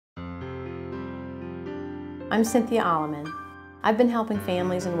I'm Cynthia Alleman. I've been helping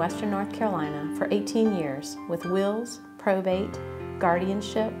families in Western North Carolina for 18 years with wills, probate,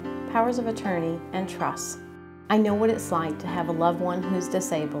 guardianship, powers of attorney, and trusts. I know what it's like to have a loved one who's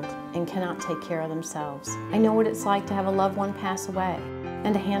disabled and cannot take care of themselves. I know what it's like to have a loved one pass away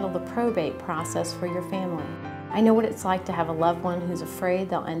and to handle the probate process for your family. I know what it's like to have a loved one who's afraid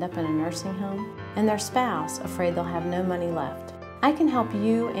they'll end up in a nursing home and their spouse afraid they'll have no money left. I can help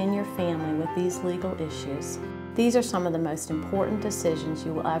you and your family with these legal issues. These are some of the most important decisions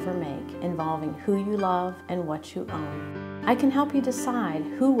you will ever make involving who you love and what you own. I can help you decide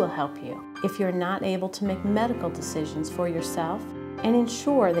who will help you if you're not able to make medical decisions for yourself and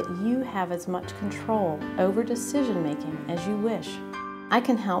ensure that you have as much control over decision making as you wish. I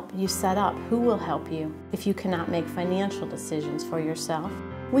can help you set up who will help you if you cannot make financial decisions for yourself.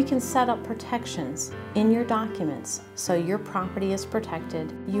 We can set up protections in your documents so your property is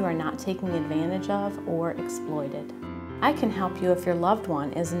protected, you are not taken advantage of or exploited. I can help you if your loved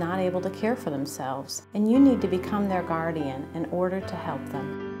one is not able to care for themselves and you need to become their guardian in order to help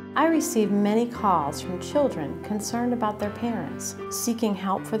them. I receive many calls from children concerned about their parents, seeking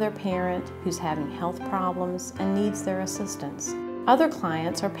help for their parent who's having health problems and needs their assistance. Other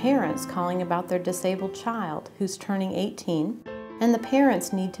clients are parents calling about their disabled child who's turning 18 and the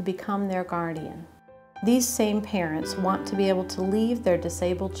parents need to become their guardian. These same parents want to be able to leave their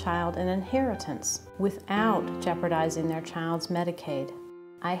disabled child an inheritance without jeopardizing their child's Medicaid.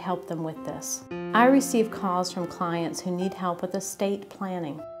 I help them with this. I receive calls from clients who need help with estate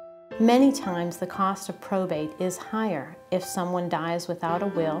planning. Many times the cost of probate is higher if someone dies without a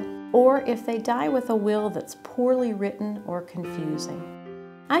will or if they die with a will that's poorly written or confusing.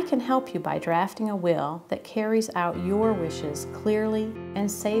 I can help you by drafting a will that carries out your wishes clearly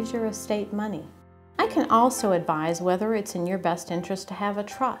and saves your estate money. I can also advise whether it's in your best interest to have a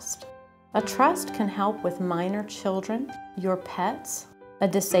trust. A trust can help with minor children, your pets, a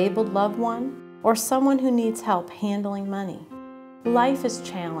disabled loved one, or someone who needs help handling money. Life is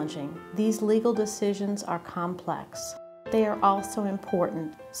challenging. These legal decisions are complex. They are also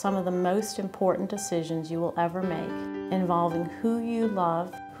important, some of the most important decisions you will ever make, involving who you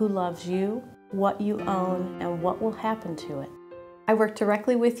love, who loves you, what you own, and what will happen to it. I work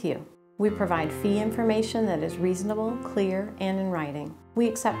directly with you. We provide fee information that is reasonable, clear, and in writing. We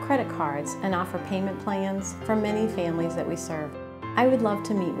accept credit cards and offer payment plans for many families that we serve. I would love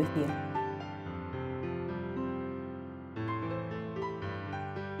to meet with you.